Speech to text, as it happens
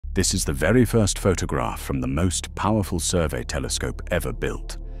This is the very first photograph from the most powerful survey telescope ever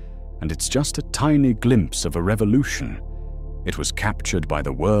built. And it's just a tiny glimpse of a revolution. It was captured by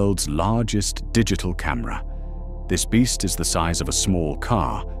the world's largest digital camera. This beast is the size of a small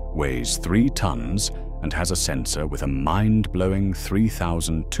car, weighs 3 tons, and has a sensor with a mind-blowing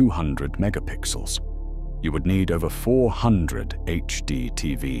 3,200 megapixels. You would need over 400 HD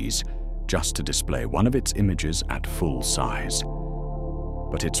TVs just to display one of its images at full size.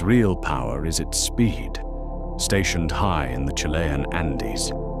 But its real power is its speed. Stationed high in the Chilean Andes,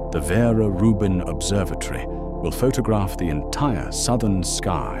 the Vera Rubin Observatory will photograph the entire southern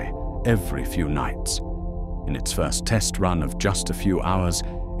sky every few nights. In its first test run of just a few hours,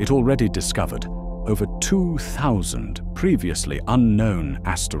 it already discovered over 2,000 previously unknown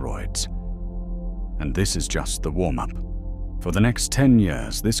asteroids. And this is just the warm-up. For the next 10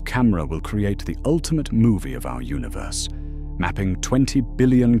 years, this camera will create the ultimate movie of our universe, mapping 20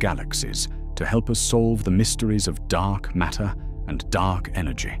 billion galaxies to help us solve the mysteries of dark matter and dark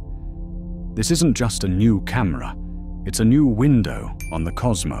energy. This isn't just a new camera, it's a new window on the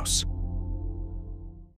cosmos.